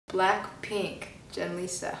Blackpink,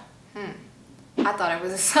 Jenlisa. I thought it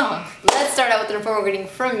was a song. Let's start out with an informal greeting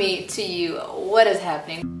from me to you. What is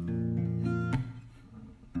happening?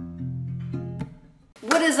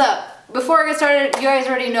 What is up? Before I get started, you guys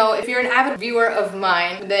already know, if you're an avid viewer of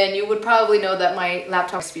mine, then you would probably know that my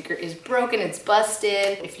laptop speaker is broken, it's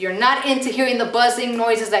busted. If you're not into hearing the buzzing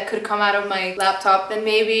noises that could come out of my laptop, then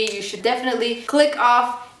maybe you should definitely click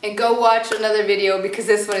off and go watch another video, because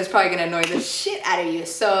this one is probably gonna annoy the shit out of you.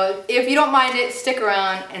 So if you don't mind it, stick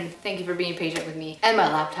around, and thank you for being patient with me and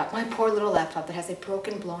my laptop, my poor little laptop that has a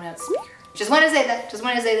broken, blown out speaker. Just want to say that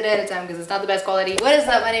ahead of time, because it's not the best quality. What is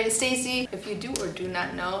up? My name is Stacy. If you do or do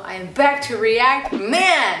not know, I am back to react.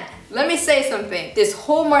 Man, let me say something. This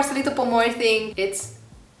whole Marcelito Pomoy thing, it's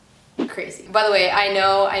crazy. By the way, I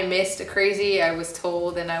know I missed a crazy. I was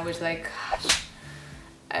told, and I was like, gosh,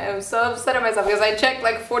 I am so upset at myself because I checked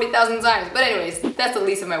like 40,000 times. But anyways, that's the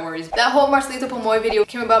least of my worries. That whole Marcelito Pomoy video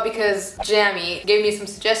came about because Jammy gave me some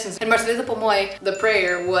suggestions. And Marcelito Pomoy, the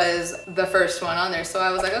prayer, was the first one on there. So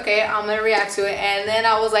I was like, okay, I'm gonna react to it. And then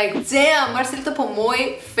I was like, damn, Marcelito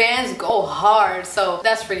Pomoy fans go hard. So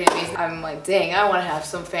that's freaking amazing. I'm like, dang, I wanna have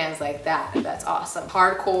some fans like that. That's awesome.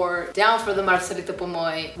 Hardcore, down for the Marcelito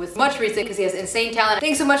Pomoy with much reason, because he has insane talent.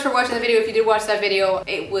 Thanks so much for watching the video. If you did watch that video,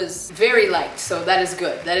 it was very liked, so that is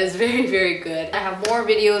good. That is very, very good. I have more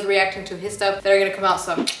videos reacting to his stuff that are gonna come out,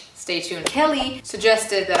 so stay tuned. Kelly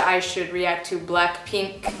suggested that I should react to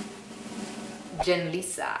Blackpink,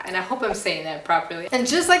 Jenlisa, and I hope I'm saying that properly. And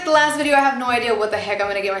just like the last video, I have no idea what the heck I'm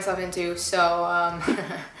gonna get myself into, so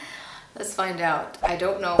let's find out. I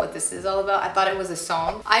don't know what this is all about. I thought it was a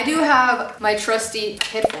song. I do have my trusty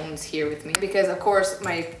headphones here with me because of course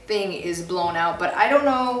my thing is blown out, but I don't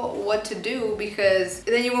know what to do because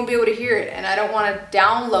then you won't be able to hear it, and I don't want to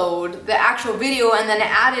download the actual video and then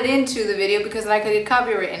add it into the video because then I could get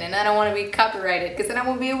copywritten, and I don't want to be copyrighted because then I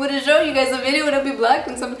won't be able to show you guys the video and it'll be black,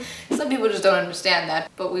 and some people just don't understand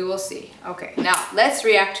that, but we will see. Okay, now let's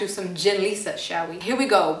react to some Jenlisa, shall we? Here we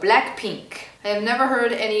go. Blackpink. I have never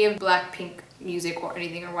heard any of Blackpink music or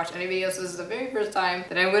anything or watched any videos, so this is the very first time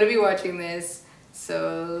that I'm going to be watching this.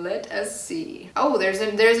 So let us see. Oh, there's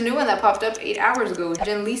a new one that popped up 8 hours ago.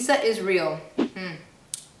 Jenlisa is real.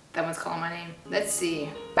 That one's calling my name. Let's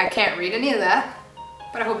see. I can't read any of that,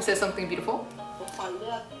 but I hope it says something beautiful.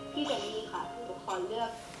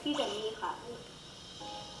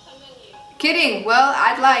 Kidding. Well,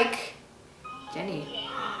 I'd like Jenny.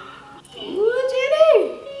 Ooh,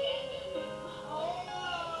 Jenny.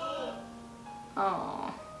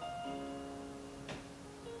 Oh,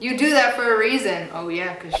 you do that for a reason. Oh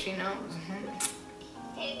yeah, because she knows.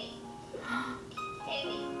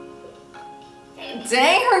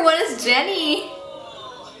 Dang, her one is Jenny.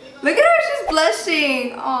 Look at her, she's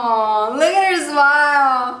blushing. Oh, look at her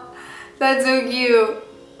smile. That's so cute.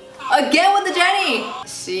 Again with the Jenny.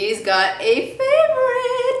 She's got a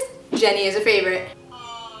favorite. Jenny is a favorite.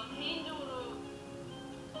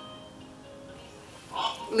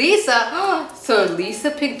 Lisa, so Lisa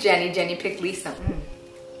picked Jenny, Jenny picked Lisa.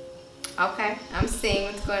 Okay, I'm seeing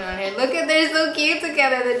what's going on here. Look at, they're so cute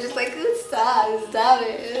together. They're just like, ooh, stop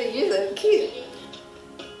it. You're so cute.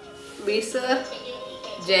 Lisa,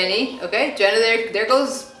 Jenny. Okay, Jenny, there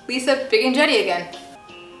goes Lisa picking Jenny again.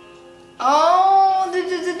 Oh,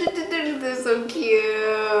 they're so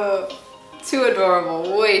cute. Too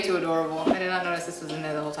adorable, way too adorable. I did not notice this was in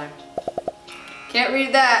there the whole time. Can't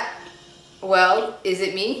read that. Well, is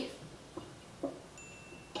it me?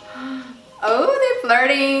 Oh, they're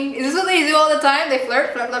flirting. Is this what they do all the time? They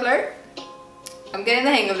flirt, flirt, flirt, flirt? I'm getting the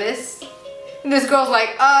hang of this. And this girl's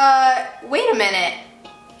like, wait a minute.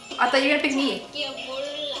 I thought you were gonna pick me.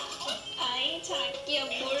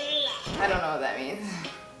 I don't know what that means.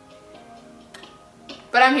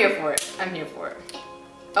 But I'm here for it. I'm here for it.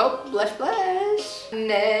 Oh, blush, blush.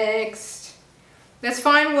 Next. Let's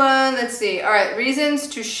find one. Let's see. All right, reasons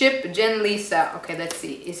to ship Jenlisa. Okay, let's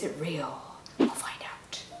see. Is it real? We'll find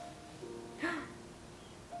out.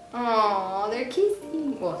 Oh, they're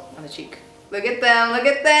kissing. Well, on the cheek. Look at them. Look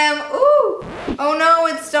at them. Ooh. Oh no,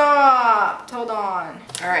 it stopped. Hold on.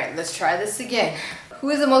 All right, let's try this again.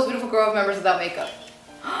 Who is the most beautiful girl of members without makeup?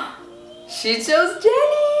 She chose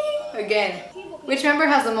Jenny. Again. Which member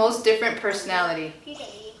has the most different personality?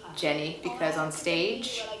 Jenny, because on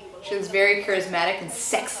stage, she looks very charismatic and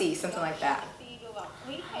sexy, something like that.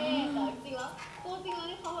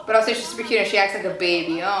 But also she's super cute and she acts like a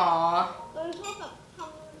baby. Aww.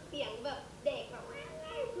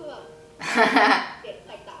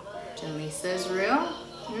 Jenlisa is real?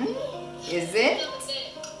 Is it?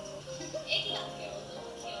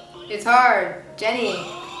 It's hard. Jenny.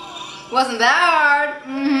 Wasn't that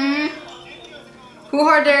hard? Who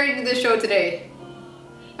hard dared the show today?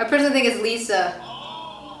 I personally think it's Lisa.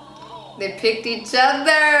 They picked each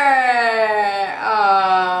other.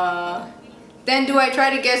 Then do I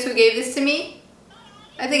try to guess who gave this to me?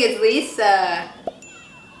 I think it's Lisa.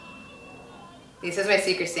 Lisa's my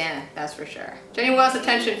secret Santa, that's for sure. Jenny wants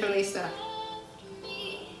attention from Lisa.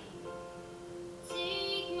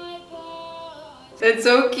 That's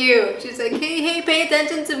so cute. She's like, hey, hey, pay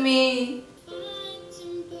attention to me.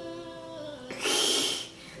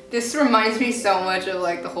 This reminds me so much of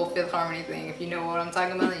like the whole Fifth Harmony thing. If you know what I'm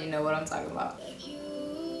talking about, then you know what I'm talking about.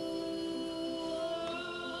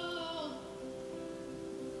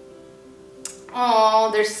 Oh,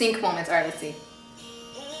 there's sync moments. Alright, let's see.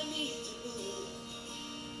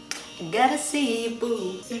 Gotta see you,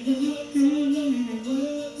 boo.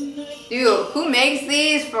 Dude, who makes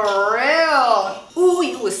these for real? Ooh,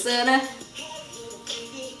 you a sinner.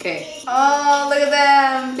 Okay. Oh, look at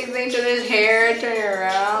them. Fixing each other's hair, turning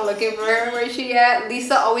around, looking for her. Where's she at?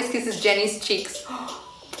 Lisa always kisses Jenny's cheeks. Oh,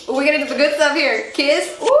 we're gonna do the good stuff here.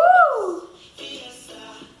 Kiss. Ooh.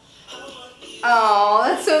 Oh,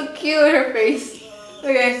 that's so cute, her face.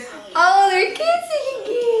 Okay. Oh, they're kissing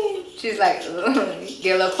again. She's like,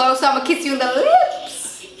 get a little closer, I'm gonna kiss you in the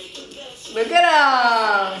lips. Look at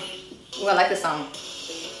them. Ooh, I like this song.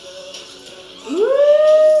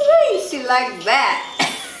 Ooh, she like that.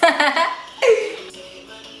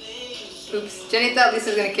 Oops, Jenny thought Lisa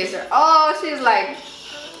was gonna kiss her. Oh, she's like,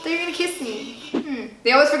 they're gonna kiss me.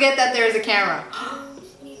 They always forget that there is a camera.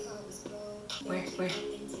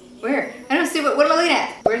 Where? I don't see what am I looking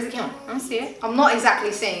at? Where's the camera? I don't see it. I'm not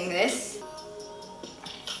exactly saying this.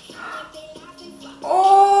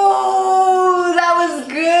 Oh, that was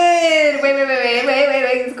good. Wait.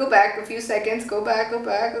 Let's go back a few seconds. Go back.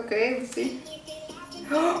 Okay, let's see.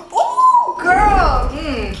 Oh, girl.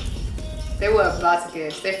 They were about to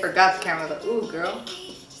kiss. They forgot the camera. Like, ooh, girl.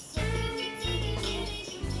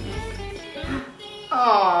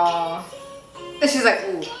 Oh. And she's like,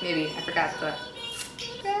 ooh, maybe I forgot the.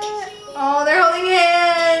 Oh, they're holding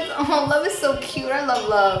hands. Oh, love is so cute. I love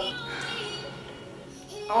love.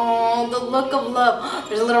 Oh, the look of love.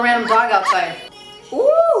 There's a little random dog outside.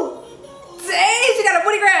 Ooh! Dang, she got a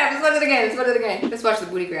booty grab. Let's watch it again. Let's watch the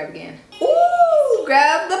booty grab again. Ooh!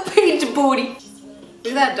 Grab the peach booty.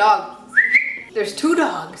 Look at that dog. There's two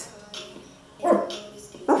dogs. There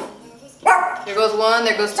goes one,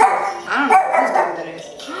 there goes two. I don't know whose dog that is.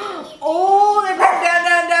 Oh, they're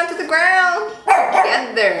going down to the ground.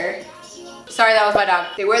 Together. Sorry, that was my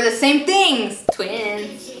dog. They wear the same things.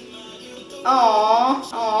 Twins.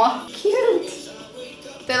 Aww, cute.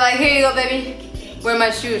 They're like, here you go, baby. Wear my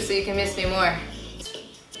shoes so you can miss me more.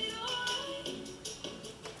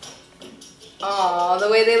 Aww, the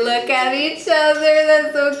way they look at each other,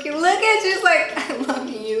 that's so cute. Look at you, she's like, I love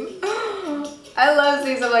you. I love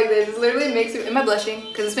seeing stuff like this. It literally makes me, am I blushing?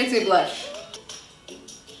 Because this makes me blush.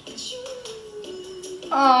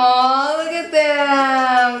 Aww, look at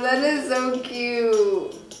them. That is so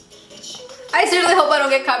cute. I seriously hope I don't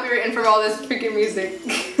get copyrighted from all this freaking music.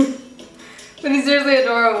 But it's seriously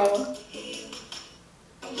adorable.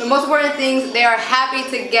 The most important things, they are happy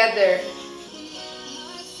together.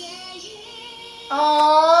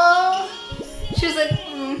 Aww. She's like,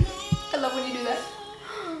 I love when you do that.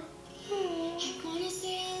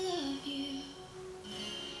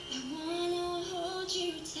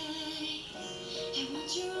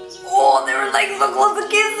 Oh, they were like so close to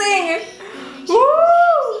kissing. Woo!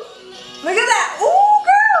 Look at that. Ooh,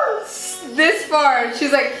 girl. This far.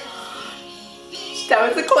 She's like, that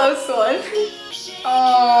was a close one.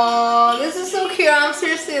 Oh, this is so cute. I'm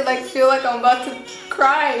seriously like feel like I'm about to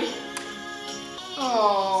cry.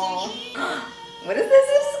 Oh, what is this?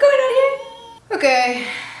 What's going on here? Okay,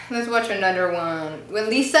 let's watch another one. When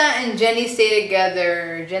Lisa and Jenny stay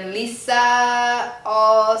together. Jenlisa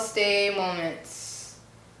all stay moments.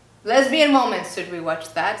 Lesbian Moments. Should we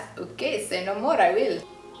watch that? Okay, say no more. I will.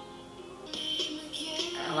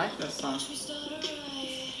 I like this song.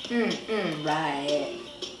 Right.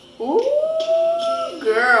 Ooh,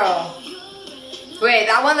 girl. Wait,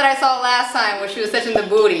 that one that I saw last time where she was touching the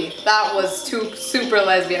booty, that was super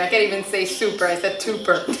lesbian. I can't even say super, I said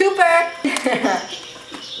tuper. Tuper!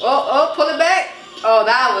 Oh, pull it back. Oh,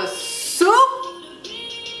 that was super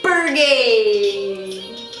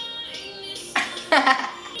gay.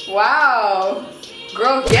 Wow.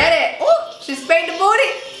 Girl, get it. Oh, she sprayed the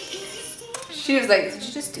booty. She was like, did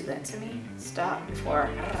you just do that to me? Stop before.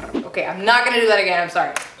 Okay, I'm not gonna do that again, I'm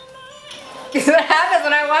sorry. This is what happens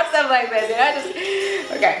when I watch stuff like this, you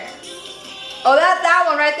know? Okay. Oh, that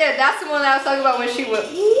one right there. That's the one that I was talking about when she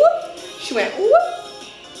went whoop. She went whoop.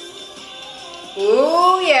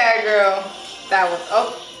 Ooh, yeah, girl. That was,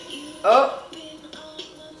 oh.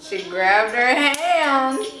 She grabbed her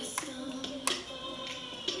hand.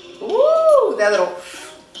 Ooh, that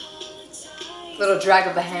little drag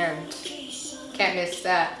of the hand. Can't miss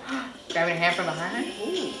that. Grabbing her hand from behind.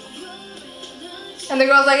 Ooh. And the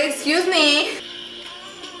girl's like, excuse me.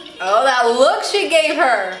 Oh, that look she gave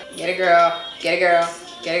her. Get a girl, get a girl,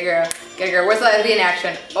 get a girl, get a girl. Where's the lesbian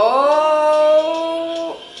action?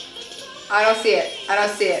 Oh, I don't see it. I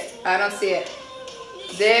don't see it. I don't see it.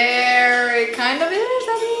 There it kind of is.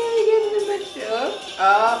 I mean,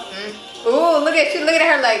 ooh, look at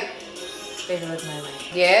her like, baby, look my way.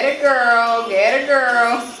 Get a girl, get a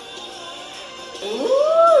girl.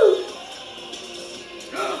 Ooh.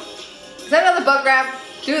 Is that another butt grab?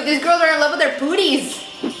 Dude, these girls are in love with their booties.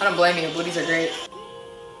 I don't blame you, booties are great.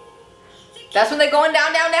 That's when they're going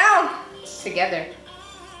down, down, down. Together.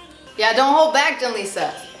 Yeah, don't hold back,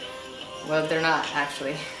 Jenlisa. Well, they're not,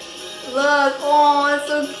 actually. Look, oh, it's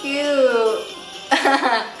so cute.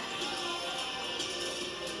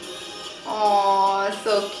 Oh, it's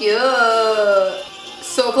so cute.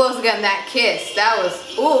 So close to getting that kiss. That was,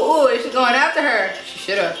 ooh, she's going after her.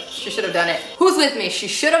 She should have done it. Who's with me? She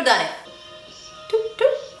should have done it. Doop,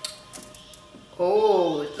 doop.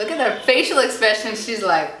 Oh, look at her facial expression. She's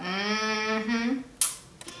like, mm-hmm.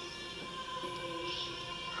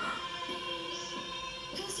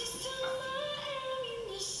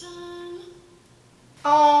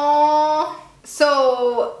 Oh,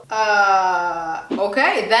 so,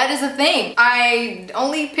 okay, that is a thing. I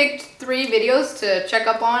only picked 3 videos to check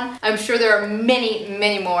up on. I'm sure there are many,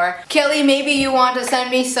 many more. Kelly, maybe you want to send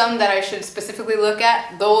me some that I should specifically look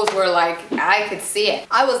at. Those were like, I could see it.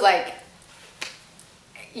 I was like,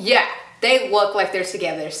 yeah, they look like they're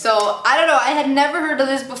together. So I don't know, I had never heard of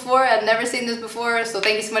this before. I'd never seen this before. So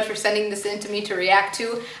thank you so much for sending this in to me to react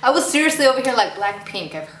to. I was seriously over here like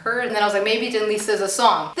Blackpink, I've heard, and then I was like, maybe Jenlisa's a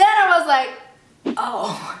song. Then I was like,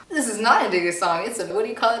 oh, this is not a Digga song. It's a, what do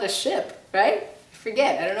you call it, a ship, right?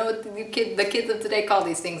 Forget, I don't know what the kids of today call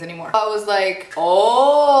these things anymore. I was like,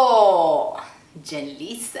 oh,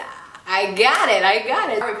 Jenlisa. I got it, I got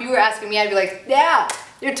it. Or if you were asking me, I'd be like, yeah,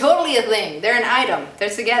 they're totally a thing. They're an item. They're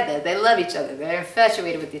together. They love each other. They're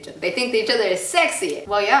infatuated with each other. They think that each other is sexy.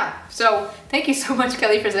 Well, yeah. So thank you so much,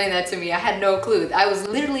 Kelly, for saying that to me. I had no clue. I was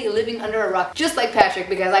literally living under a rock, just like Patrick,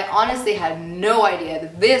 because I honestly had no idea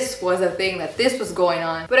that this was a thing, that this was going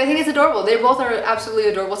on. But I think it's adorable. They both are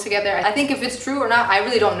absolutely adorable together. I think if it's true or not, I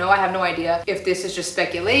really don't know. I have no idea if this is just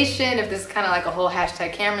speculation, if this is kind of like a whole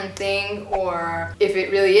hashtag Cameron thing, or if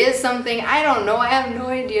it really is something. I don't know. I have no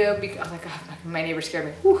idea. Because, oh my God, my neighbor scared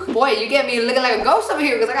me. Whew. Boy, you get me looking like a ghost over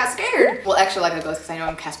here because I got scared. Well, extra like a ghost because I know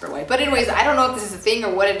I'm Casper White. But anyways, I don't know if this is a thing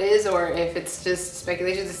or what it is, or if it's just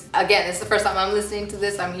speculation. Again, this is the first time I'm listening to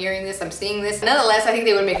this, I'm hearing this, I'm seeing this. Nonetheless, I think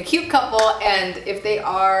they would make a cute couple, and if they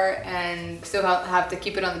are and still have to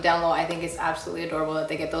keep it on the down low, I think it's absolutely adorable that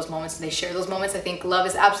they get those moments and they share those moments. I think love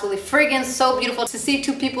is absolutely friggin' so beautiful. To see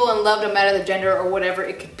 2 people in love, no matter the gender or whatever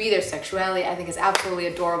it could be, their sexuality, I think is absolutely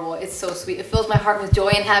adorable. It's so sweet. It fills my heart with joy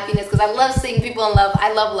and happiness because I love seeing people in love.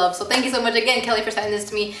 I love love. So thank you so much again, Kelly, for sending this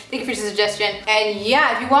to me. Thank you for your suggestion. And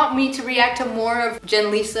yeah, if you want me to react to more of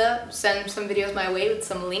Jenlisa, send some videos my way with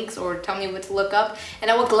some links or tell me what to look up, and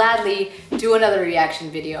I will gladly do another reaction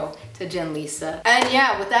video to Jenlisa. And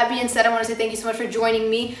yeah, with that being said, I want to say thank you so much for joining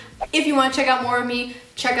me. If you want to check out more of me,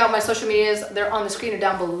 check out my social medias. They're on the screen or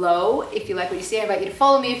down below. If you like what you see, I invite you to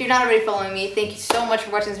follow me. If you're not already following me, thank you so much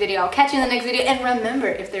for watching this video. I'll catch you in the next video. And remember,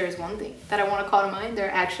 if there is one thing that I want to call to mind, there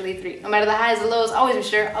are actually 3. No matter the highs and lows, always be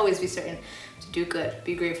sure, always be certain to do good,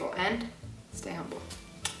 be grateful, and stay humble.